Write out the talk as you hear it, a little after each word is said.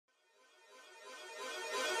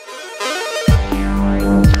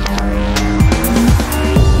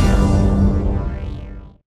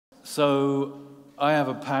So I have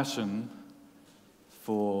a passion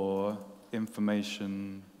for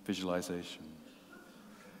information visualization,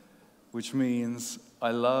 which means I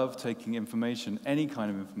love taking information, any kind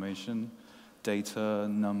of information, data,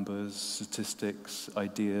 numbers, statistics,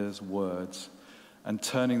 ideas, words, and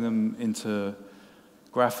turning them into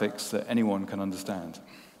graphics that anyone can understand.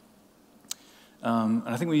 And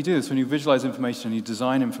I think when you do this, when you visualize information, you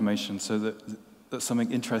design information so that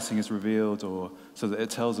something interesting is revealed, or so that it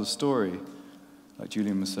tells a story, like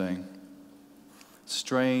Julian was saying.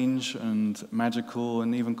 Strange and magical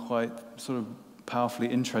and even quite sort of powerfully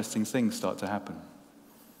interesting things start to happen.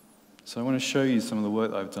 So I want to show you some of the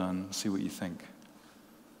work that I've done, see what you think.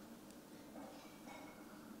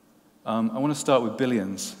 I want to start with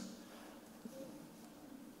billions.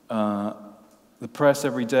 The press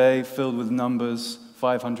every day filled with numbers,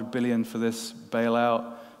 500 billion for this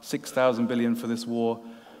bailout, 6,000 billion for this war.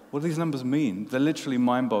 What do these numbers mean? They're literally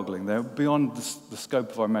mind-boggling. They're beyond the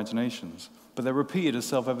scope of our imaginations. But they're repeated as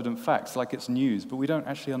self-evident facts, like it's news, but we don't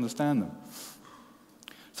actually understand them.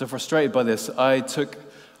 So frustrated by this, I took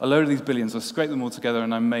a load of these billions, I scraped them all together,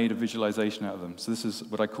 and I made a visualization out of them. So this is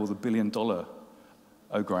what I call the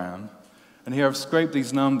billion-dollar-ogram. And here I've scraped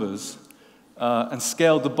these numbers and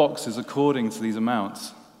scaled the boxes according to these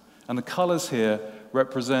amounts. And the colors here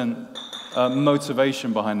represent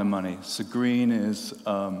motivation behind the money. So green is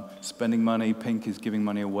spending money, pink is giving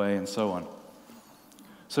money away, and so on.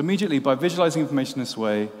 So immediately, by visualizing information this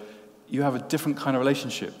way, you have a different kind of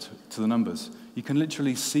relationship to the numbers. You can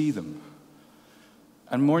literally see them.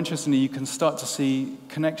 And more interestingly, you can start to see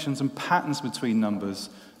connections and patterns between numbers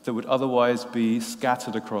that would otherwise be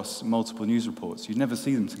scattered across multiple news reports. You'd never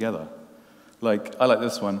see them together. I like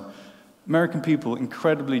this one. American people,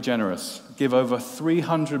 incredibly generous, give over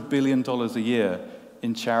 $300 billion a year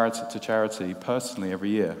in charity personally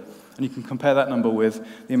every year. And you can compare that number with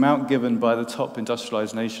the amount given by the top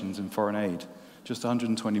industrialized nations in foreign aid, just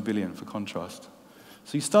 120 billion for contrast.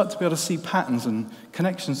 So you start to be able to see patterns and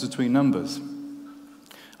connections between numbers.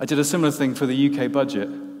 I did a similar thing for the UK budget,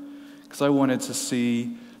 because I wanted to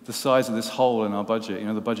see the size of this hole in our budget,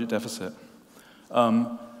 the budget deficit.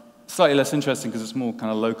 Slightly less interesting because it's more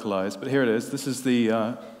kind of localized, but here it is. This is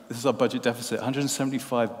our budget deficit,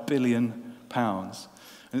 175 billion pounds.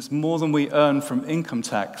 And it's more than we earn from income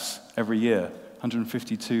tax every year,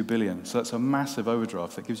 152 billion. So that's a massive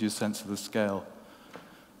overdraft. That gives you a sense of the scale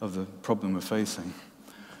of the problem we're facing.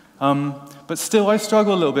 But still, I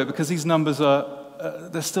struggle a little bit because these numbers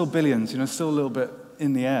they're still billions, still a little bit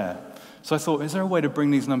in the air. So I thought, is there a way to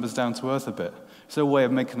bring these numbers down to earth a bit? Is there a way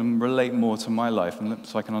of making them relate more to my life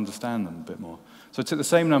so I can understand them a bit more? So I took the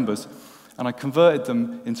same numbers and I converted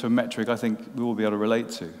them into a metric I think we will be able to relate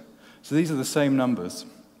to. So these are the same numbers,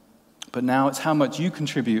 but now it's how much you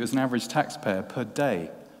contribute as an average taxpayer per day.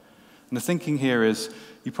 And the thinking here is,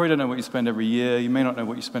 you probably don't know what you spend every year, you may not know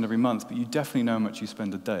what you spend every month, but you definitely know how much you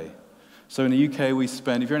spend a day. So in the UK, we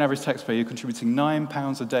spend, if you're an average taxpayer, you're contributing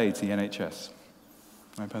 £9 a day to the NHS.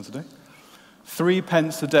 £9 a day? 3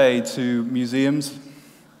 pence a day to museums,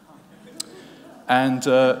 and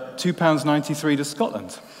 £2.93 to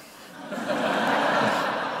Scotland.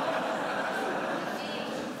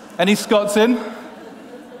 Any Scots in?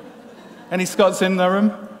 Any Scots in the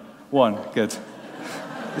room? One, good.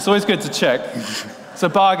 It's always good to check. It's a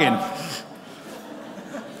bargain.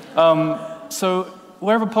 So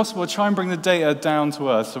wherever possible, try and bring the data down to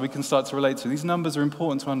earth so we can start to relate to. These numbers are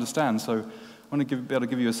important to understand, so I want to be able to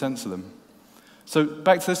give you a sense of them. So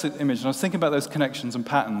back to this image, and I was thinking about those connections and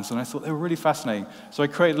patterns, and I thought they were really fascinating. So I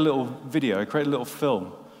created a little video, I created a little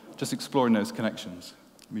film, just exploring those connections.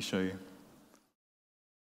 Let me show you.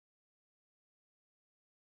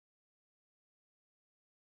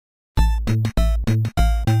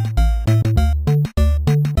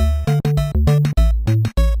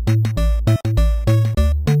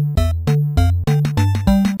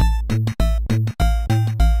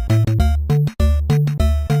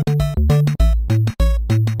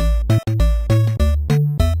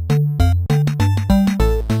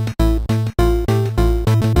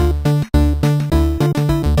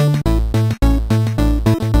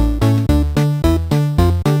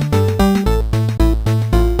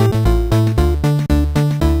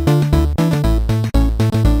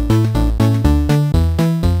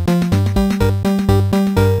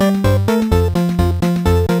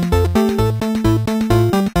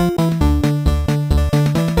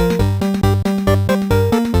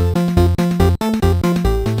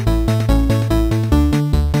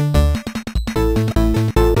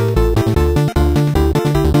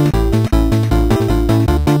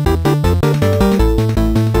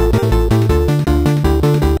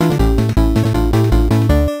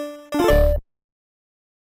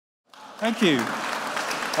 Thank you.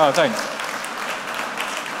 Oh, thanks.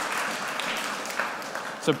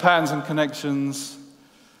 So patterns and connections,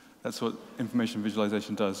 that's what information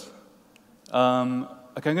visualization does. Okay, I'm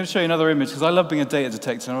going to show you another image, because I love being a data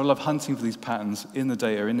detective, and I love hunting for these patterns in the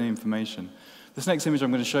data, in the information. This next image I'm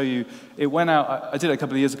going to show you, it went out, I did it a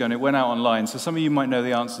couple of years ago, and it went out online, so some of you might know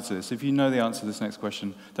the answer to this. If you know the answer to this next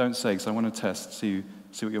question, don't say, because I want to test, see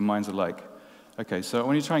what your minds are like. Okay, so I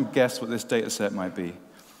want you to try and guess what this data set might be.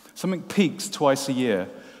 Something peaks twice a year,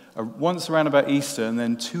 once around about Easter, and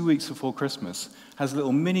then 2 weeks before Christmas. Has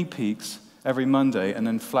little mini peaks every Monday, and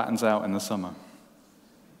then flattens out in the summer.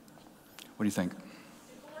 What do you think?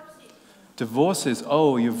 Divorces.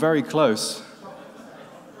 Oh, you're very close.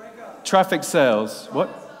 Traffic sales.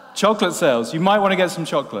 What? Chocolate sales. You might want to get some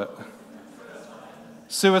chocolate.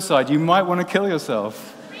 Suicide. You might want to kill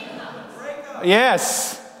yourself.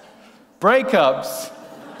 Yes. Breakups.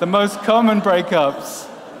 The most common breakups.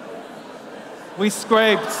 We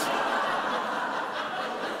scraped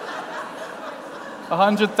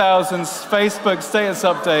 100,000 Facebook status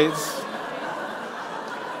updates.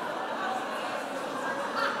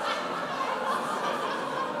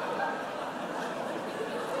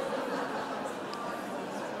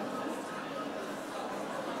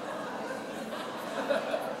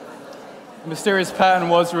 A mysterious pattern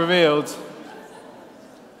was revealed.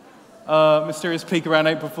 Mysterious peak around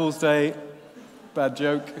April Fool's Day. Bad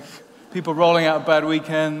joke. People rolling out of bad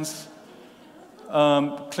weekends.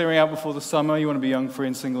 Clearing out before the summer. You want to be young, free,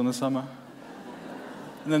 and single in the summer.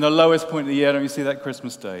 And then the lowest point of the year, don't you see that?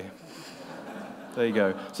 Christmas Day. There you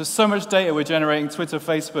go. So much data we're generating, Twitter,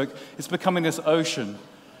 Facebook, it's becoming this ocean.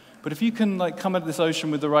 But if you can come at this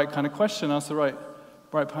ocean with the right kind of question, ask the right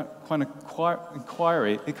kind of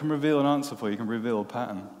inquiry, it can reveal an answer for you, it can reveal a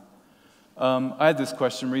pattern. I had this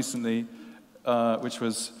question recently, which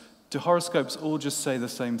was, do horoscopes all just say the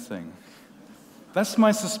same thing? That's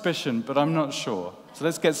my suspicion, but I'm not sure. So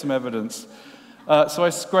let's get some evidence. So I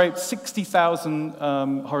scraped 60,000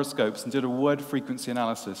 horoscopes and did a word frequency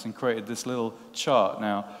analysis and created this little chart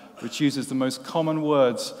now, which uses the most common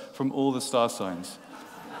words from all the star signs.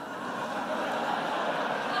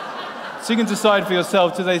 So you can decide for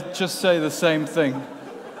yourself, do they just say the same thing?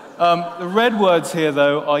 The red words here,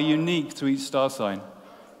 though, are unique to each star sign.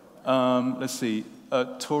 Let's see.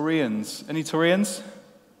 Taurians. Any Taurians?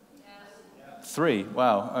 Yes. 3.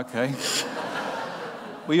 Wow, okay.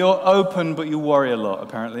 Well, you're open, but you worry a lot,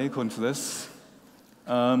 apparently, according to this.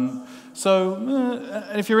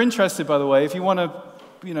 If you're interested, by the way, if you want to,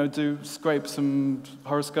 scrape some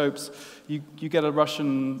horoscopes, you get a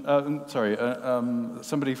Russian,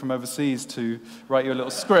 somebody from overseas to write you a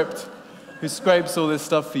little script who scrapes all this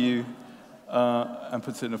stuff for you and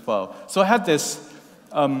puts it in a file. So I had this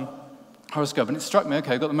horoscope, and it struck me,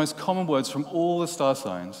 okay, I've got the most common words from all the star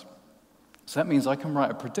signs. So that means I can write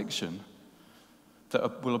a prediction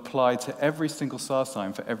that will apply to every single star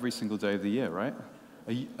sign for every single day of the year, right?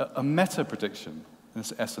 A meta prediction, in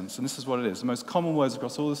its essence, and this is what it is. The most common words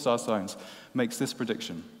across all the star signs makes this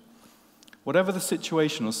prediction. Whatever the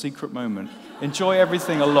situation or secret moment, enjoy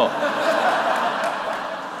everything a lot.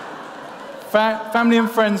 Family and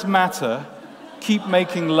friends matter. Keep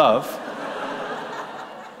making love.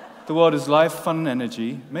 The world is life, fun, and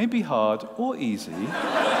energy. May be hard or easy.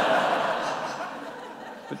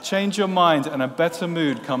 But change your mind and a better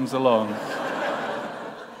mood comes along.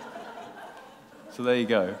 So there you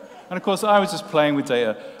go. And of course, I was just playing with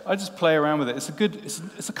data. I just play around with it. It's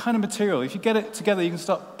a kind of material. If you get it together, you can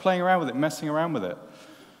start playing around with it, messing around with it.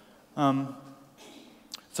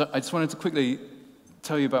 So I just wanted to quickly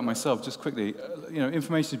tell you about myself, just quickly.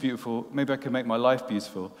 Information is beautiful. Maybe I can make my life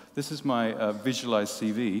beautiful. This is my visualized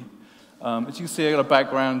CV. As you can see, I got a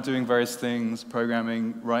background doing various things,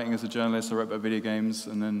 programming, writing as a journalist. I wrote about video games,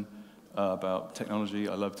 and then about technology.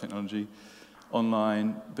 I love technology.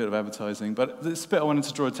 Online, a bit of advertising. But this bit I wanted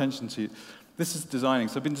to draw attention to. This is designing.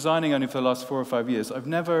 So I've been designing only for the last 4 or 5 years. I've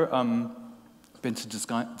never been to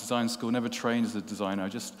design school, never trained as a designer. I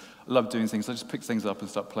just love doing things. I just pick things up and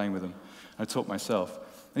start playing with them. I taught myself.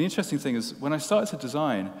 And the interesting thing is, when I started to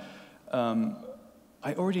design, I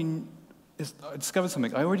discovered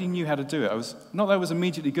something. I already knew how to do it. Not that I was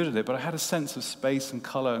immediately good at it, but I had a sense of space and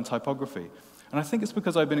color and typography. And I think it's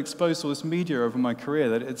because I've been exposed to all this media over my career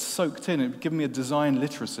that it's soaked in. It's given me a design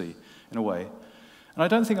literacy, in a way. And I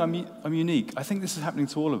don't think I'm unique. I think this is happening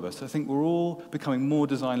to all of us. I think we're all becoming more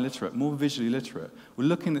design literate, more visually literate. We're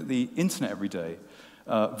looking at the internet every day.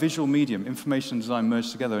 Visual medium, information and design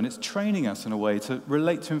merged together, and it's training us in a way to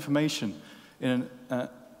relate to information in a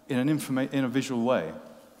visual way.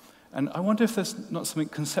 And I wonder if there's not something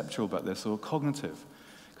conceptual about this or cognitive.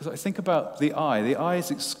 Because I think about the eye. The eye is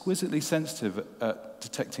exquisitely sensitive at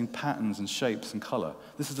detecting patterns and shapes and color.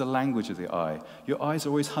 This is the language of the eye. Your eyes are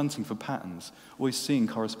always hunting for patterns, always seeing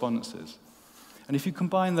correspondences. And if you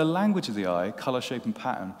combine the language of the eye, color, shape, and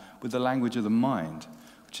pattern, with the language of the mind,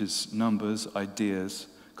 which is numbers, ideas,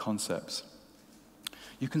 concepts,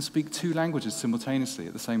 you can speak two languages simultaneously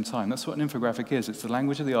at the same time. That's what an infographic is. It's the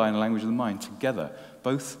language of the eye and the language of the mind together,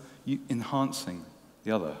 both enhancing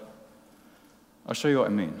the other. I'll show you what I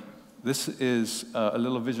mean. This is a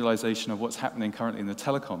little visualization of what's happening currently in the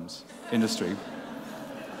telecoms industry.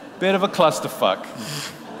 Bit of a clusterfuck.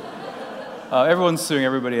 Everyone's suing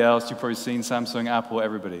everybody else. You've probably seen Samsung, Apple,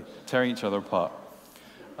 everybody, tearing each other apart.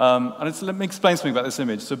 Let me explain something about this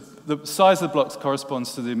image. So the size of the blocks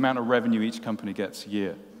corresponds to the amount of revenue each company gets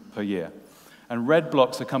per year. And red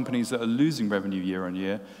blocks are companies that are losing revenue year on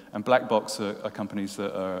year, and black blocks are companies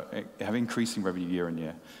that have increasing revenue year on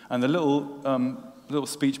year. And the little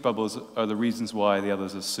speech bubbles are the reasons why the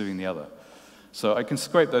others are suing the other. So I can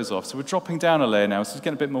scrape those off. So we're dropping down a layer now, so it's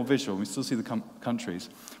getting a bit more visual. We still see the countries.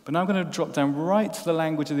 But now I'm going to drop down right to the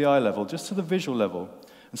language of the eye level, just to the visual level.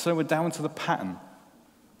 And so we're down to the pattern.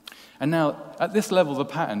 And now, at this level, the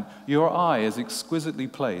pattern, your eye is exquisitely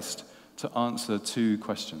placed to answer two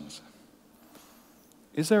questions.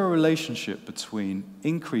 Is there a relationship between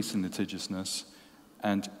increasing litigiousness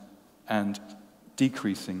and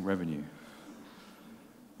decreasing revenue?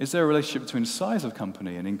 Is there a relationship between the size of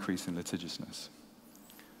company and increasing litigiousness?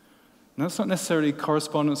 Now, that's not necessarily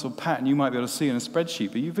correspondence or pattern you might be able to see in a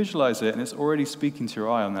spreadsheet, but you visualize it, and it's already speaking to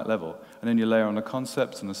your eye on that level. And then you layer on the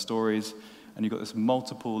concepts and the stories, and you've got this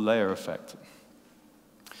multiple layer effect.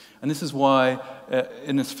 And this is why,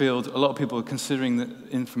 in this field, a lot of people are considering the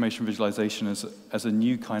information visualization as a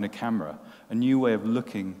new kind of camera, a new way of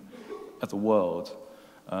looking at the world,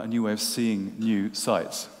 a new way of seeing new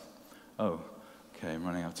sights. Oh, okay, I'm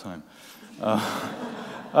running out of time.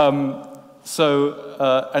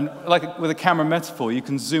 And like with a camera metaphor, you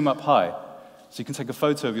can zoom up high. So you can take a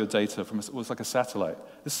photo of your data from what's like a satellite.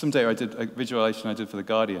 This is some data a visualization I did for The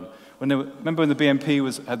Guardian. Remember when the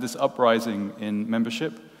BNP had this uprising in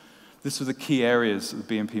membership? This were the key areas of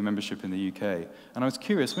the BNP membership in the UK. And I was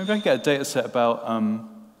curious, maybe I can get a data set about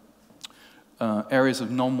areas of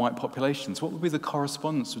non-white populations. What would be the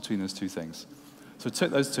correspondence between those two things? So I took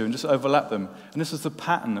those two and just overlapped them. And this was the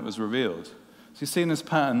pattern that was revealed. So you see in this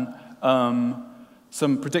pattern,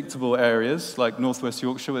 some predictable areas, like northwest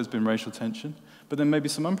Yorkshire, where there's been racial tension, but then maybe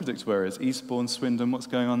some unpredictable areas, Eastbourne, Swindon, what's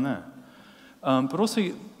going on there? But also,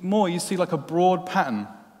 you see like a broad pattern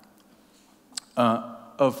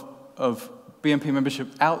of BNP membership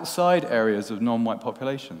outside areas of non-white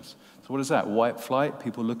populations. So what is that? White flight,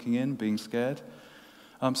 people looking in, being scared.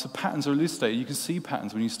 So patterns are elucidated. You can see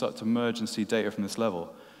patterns when you start to merge and see data from this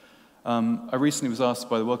level. I recently was asked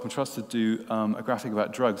by the Wellcome Trust to do a graphic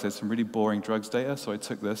about drugs. There's some really boring drugs data, so I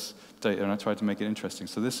took this data and I tried to make it interesting.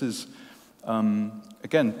 So this is,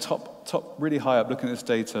 again, top really high up, looking at this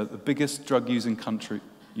data, the biggest drug-using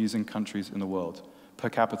countries in the world, per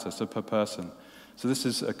capita, so per person. So this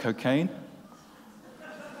is cocaine.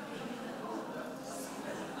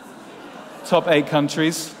 Top 8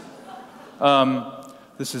 countries.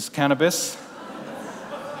 This is cannabis.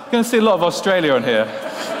 You're going to see a lot of Australia on here.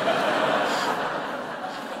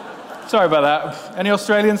 Sorry about that. Any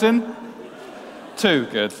Australians in? 2,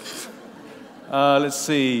 good. Let's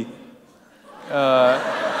see.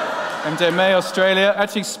 MDMA, Australia.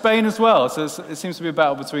 Actually, Spain as well. So it seems to be a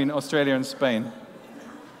battle between Australia and Spain.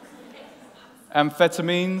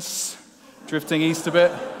 Amphetamines, drifting east a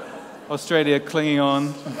bit. Australia clinging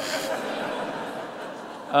on.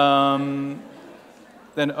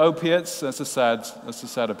 Then opiates. That's a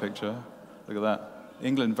sadder picture. Look at that.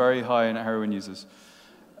 England very high in heroin users.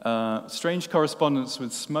 Strange correspondence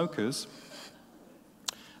with smokers,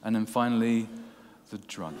 and then finally, the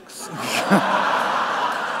drunks.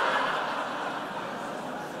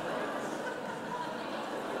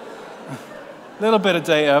 Little bit of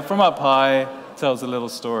data from up high tells a little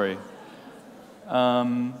story.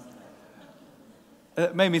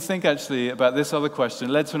 It made me think, actually, about this other question.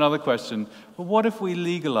 It led to another question. Well, what if we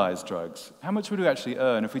legalized drugs? How much would we actually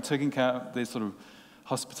earn if we took into account the sort of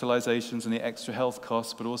hospitalizations and the extra health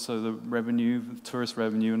costs, but also the revenue, tourist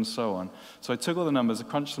revenue, and so on? So I took all the numbers, I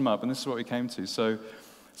crunched them up, and this is what we came to. So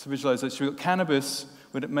visualization. We've got cannabis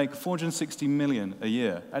would make 460 million a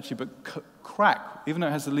year, actually, but crack, even though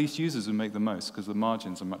it has the least users, would make the most because the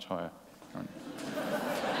margins are much higher.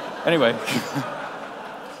 Anyway.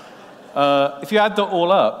 If you add that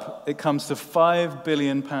all up, it comes to £5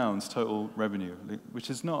 billion total revenue, which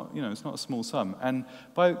is not, it's not a small sum. And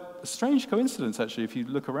by a strange coincidence, actually, if you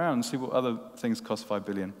look around and see what other things cost £5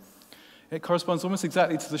 billion, it corresponds almost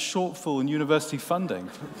exactly to the shortfall in university funding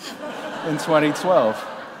in 2012.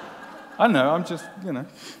 I don't know, I'm just,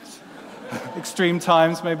 extreme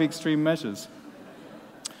times, maybe extreme measures.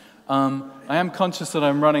 I am conscious that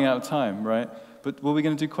I'm running out of time, right? But were we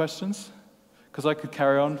going to do questions? Because I could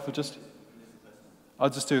carry on for just... I'll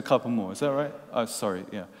just do a couple more. Is that right? Oh, sorry,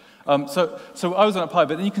 yeah. So I was on a pie,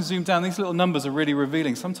 but then you can zoom down. These little numbers are really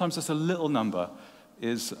revealing. Sometimes just a little number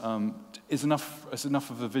is enough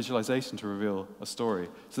of a visualization to reveal a story.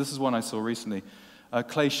 So this is one I saw recently.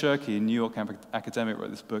 Clay Shirky, a New York academic, wrote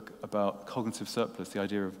this book about cognitive surplus, the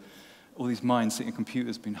idea of all these minds sitting in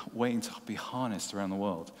computers being waiting to be harnessed around the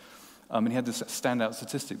world. And he had this standout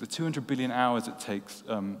statistic, the 200 billion hours it takes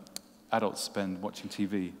adults spend watching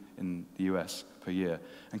TV in the US per year,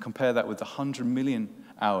 and compare that with the 100 million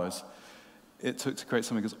hours it took to create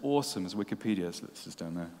something as awesome as Wikipedia. So it's just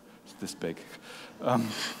down there. It's this big. And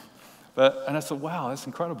I thought, wow, that's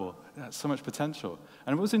incredible. That's so much potential.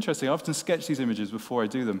 And it was interesting. I often sketch these images before I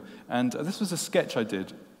do them. And this was a sketch I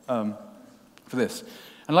did for this.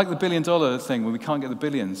 And like the $1 billion thing, when we can't get the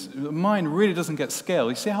billions, mine really doesn't get scale.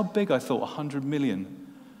 You see how big I thought 100 million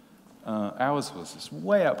hours was? It's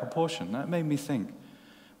way out of proportion. That made me think,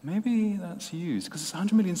 maybe that's used, because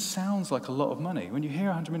 100 million sounds like a lot of money. When you hear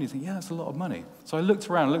 100 million, you think, yeah, that's a lot of money. So I looked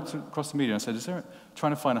around, looked across the media, and I said,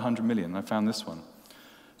 trying to find 100 million, and I found this one.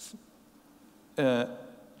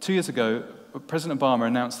 2 years ago, President Obama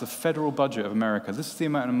announced the federal budget of America. This is the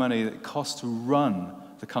amount of money that it costs to run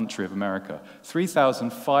the country of America,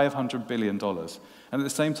 $3,500 billion. And at the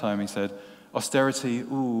same time, he said, austerity,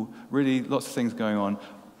 ooh, really lots of things going on.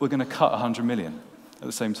 We're going to cut 100 million at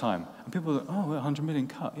the same time. And people are, oh, 100 million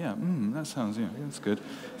cut, yeah, that sounds, that's good.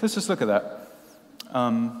 Let's just look at that.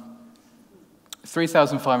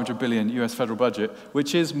 3,500 billion US federal budget,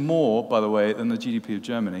 which is more, by the way, than the GDP of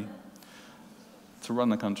Germany to run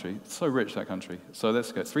the country. It's so rich, that country. So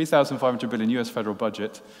let's go, 3,500 billion US federal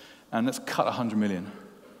budget, and let's cut 100 million.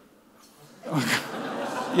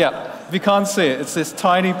 Yeah, if you can't see it, it's this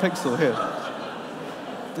tiny pixel here.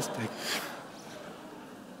 This big.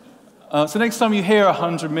 So next time you hear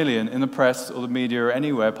 100 million in the press or the media or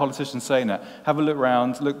anywhere, politicians saying that, have a look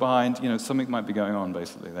around, look behind, something might be going on,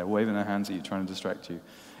 basically. They're waving their hands at you, trying to distract you.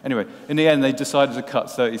 Anyway, in the end, they decided to cut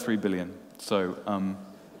 33 billion. So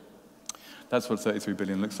that's what 33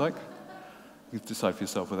 billion looks like. You can decide for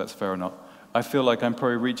yourself whether that's fair or not. I feel like I'm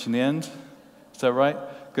probably reaching the end. Is that right?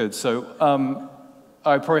 Good. So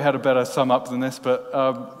I probably had a better sum up than this,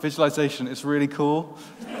 but visualization is really cool.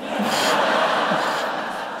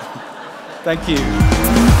 Thank you.